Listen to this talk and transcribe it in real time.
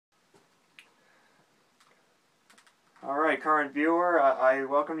Alright, current viewer, I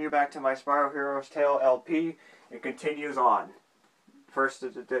welcome you back to my Spyro Heroes Tale LP. It continues on. First,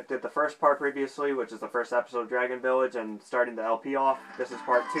 did the first part previously, which is the first episode of Dragon Village, and starting the LP off. This is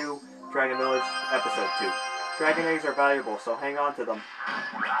part 2, Dragon Village, episode 2. Dragon eggs are valuable, so hang on to them.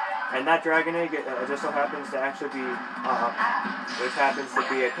 And that dragon egg, it just so happens to actually be, which happens to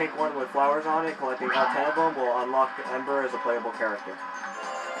be a pink one with flowers on it. Collecting all 10 of them will unlock Ember as a playable character.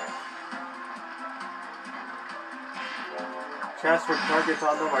 Chests with targets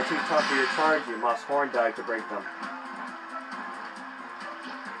on them are too tough for your charge. You must horn dive to break them.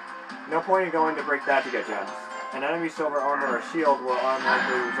 No point in going to break that to get gems. An enemy's silver armor or shield will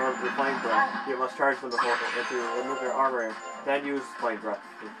automatically absorb your flame breath. You must charge them before if you remove their armor, then use flame breath.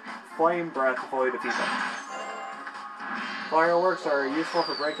 Flame breath to fully defeat them. Fireworks are useful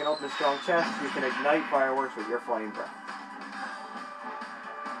for breaking open strong chests. You can ignite fireworks with your flame breath.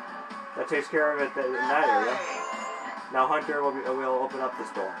 That takes care of it in that area. Now Hunter will open up this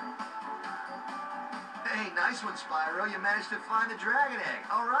door. Hey, nice one, Spyro. You managed to find the dragon egg.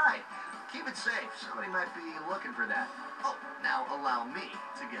 All right. Keep it safe. Somebody might be looking for that. Oh, now allow me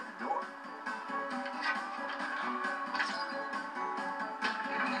to get the door.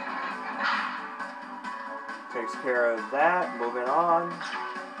 Takes care of that. Moving on.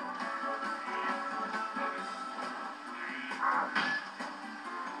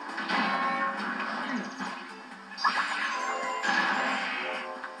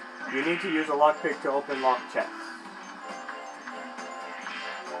 You need to use a lockpick to open locked chests.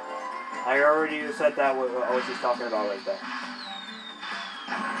 I already said that what she's talking about right there.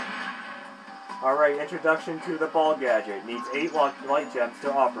 Alright, introduction to the ball gadget. Needs 8 light gems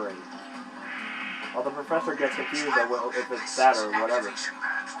to operate. Well, the professor gets confused if it's that or whatever.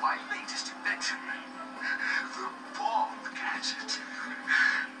 My latest invention, the ball gadget.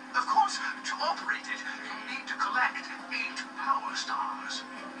 Of course, to operate it, you need to collect 8 power stars.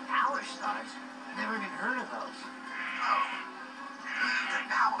 Power stars? Never even heard of those. Oh. Then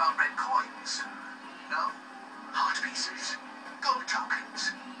how about red coins? No? Heart pieces? Gold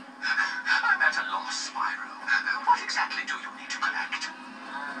tokens? I'm at a loss, Spyro. What exactly do you need to collect?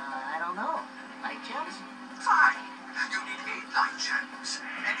 I don't know. Light gems? Fine. You need 8 light gems.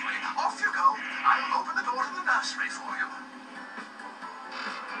 Anyway, off you go. I'll open the door to the nursery for you.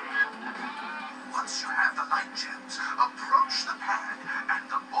 Once you have the light gems, approach the pad, and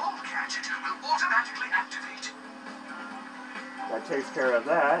the ball gadget will automatically activate. That takes care of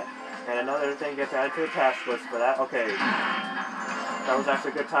that. And another thing gets added to the task list for that. Okay. That was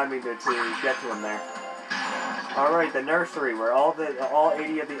actually good timing to get to him there. Alright, the nursery, where all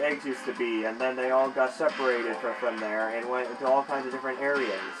 80 of the eggs used to be, and then they all got separated from there and went into all kinds of different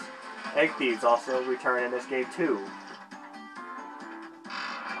areas. Egg thieves also return in this game too.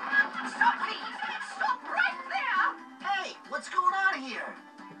 Stop, please! Stop right there! Hey, what's going on here?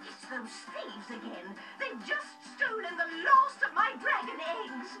 It's those thieves again. They've just stolen the last of my dragon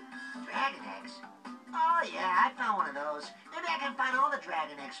eggs. Dragon eggs? Oh, yeah, I found one of those. Maybe I can find all the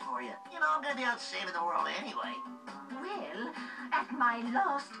dragon eggs for you. You know, I'm gonna be out saving the world anyway. Well, at my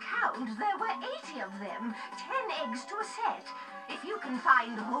last count, there were 80 of them. 10 eggs to a set. If you can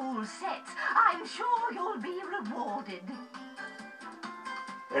find whole sets, I'm sure you'll be rewarded.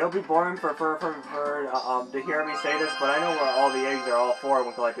 It'll be boring to hear me say this, but I know where all the eggs are all for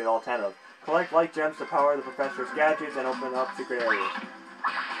when collected all 10 of. Collect light gems to power the professor's gadgets and open up secret areas.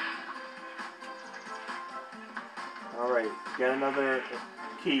 Alright, get another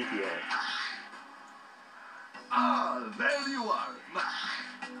key here. Ah, there you are.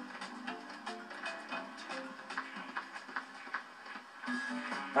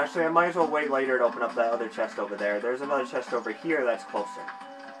 Actually, I might as well wait later to open up that other chest over there. There's another chest over here that's closer.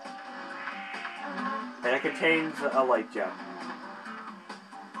 And it contains a light gem.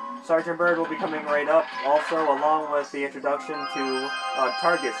 Sgt Byrd will be coming right up, also along with the introduction to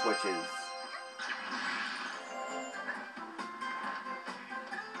target switches.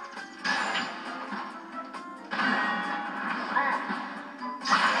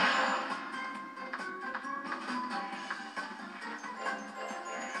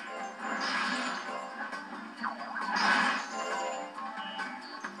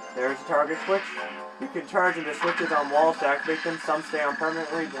 There's a target switch. You can charge into switches on walls to activate them. Some stay on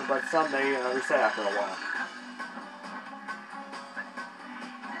permanently, but some may reset after a while.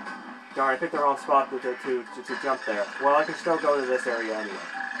 Darn, I picked the wrong spot to jump there. Well, I can still go to this area anyway.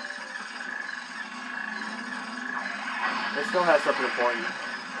 It still has something important.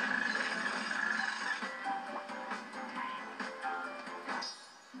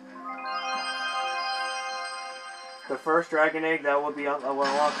 The first dragon egg that will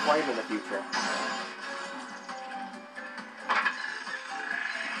unlock flame in the future.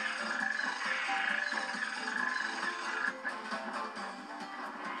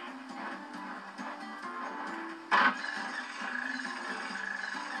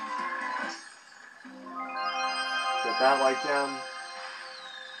 that light gem.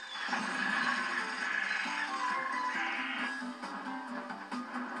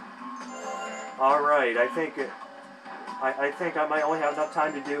 Alright, I think I might only have enough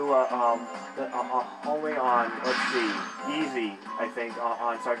time to do only on, let's see, easy, I think,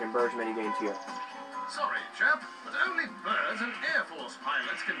 on Sgt Byrd's minigames here. Sorry, chap, but only birds and Air Force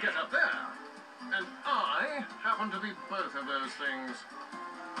pilots can get up there. And I happen to be both of those things.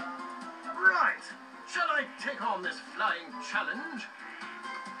 Right. Shall I take on this flying challenge?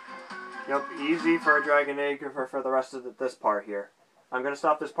 Yep, easy for a Dragon Egg for the rest of this part here. I'm going to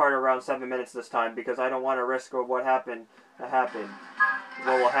stop this part around 7 minutes this time because I don't want to risk what will happen if I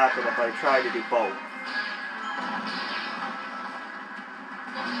try to do both.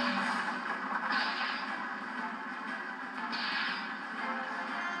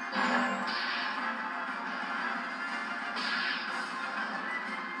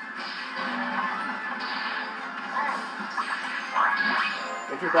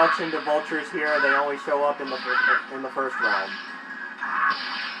 Introduction to vultures here, they only show up in the first round.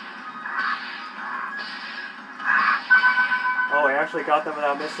 Oh, I actually got them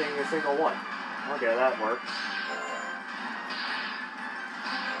without missing a single one. Okay, that worked.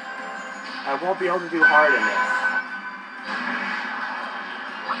 I won't be able to do hard in this.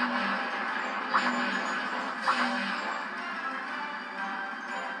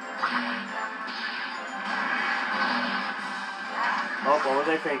 Oh, what was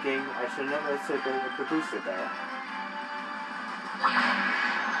I thinking? I shouldn't have hit the boosted there.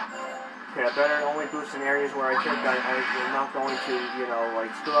 Okay, I better only boost in areas where I think I'm not going to, you know,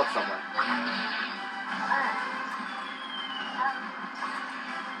 like, screw up somewhere.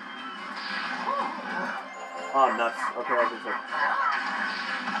 Oh, nuts. Okay, I can take.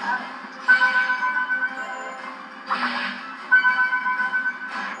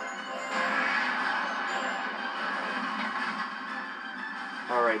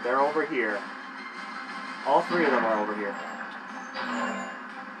 Alright, they're over here. All three of them are over here.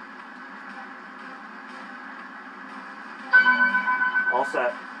 All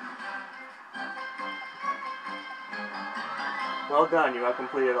set. Well done, you have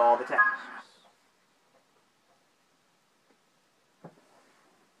completed all the tasks.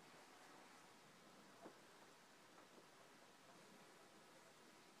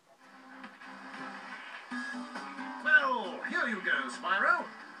 Well, here you go, Spyro.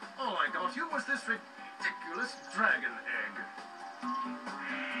 All I got you was this ridiculous dragon egg.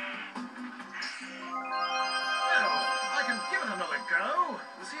 Well, I can give it another go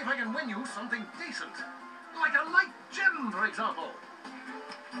and see if I can win you something decent. Like a light gem, for example.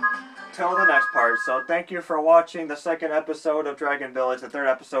 Till the next part. So thank you for watching the second episode of Dragon Village. The third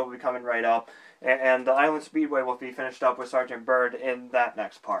episode will be coming right up. And the Island Speedway will be finished up with Sgt Byrd in that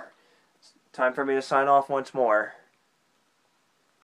next part. It's time for me to sign off once more.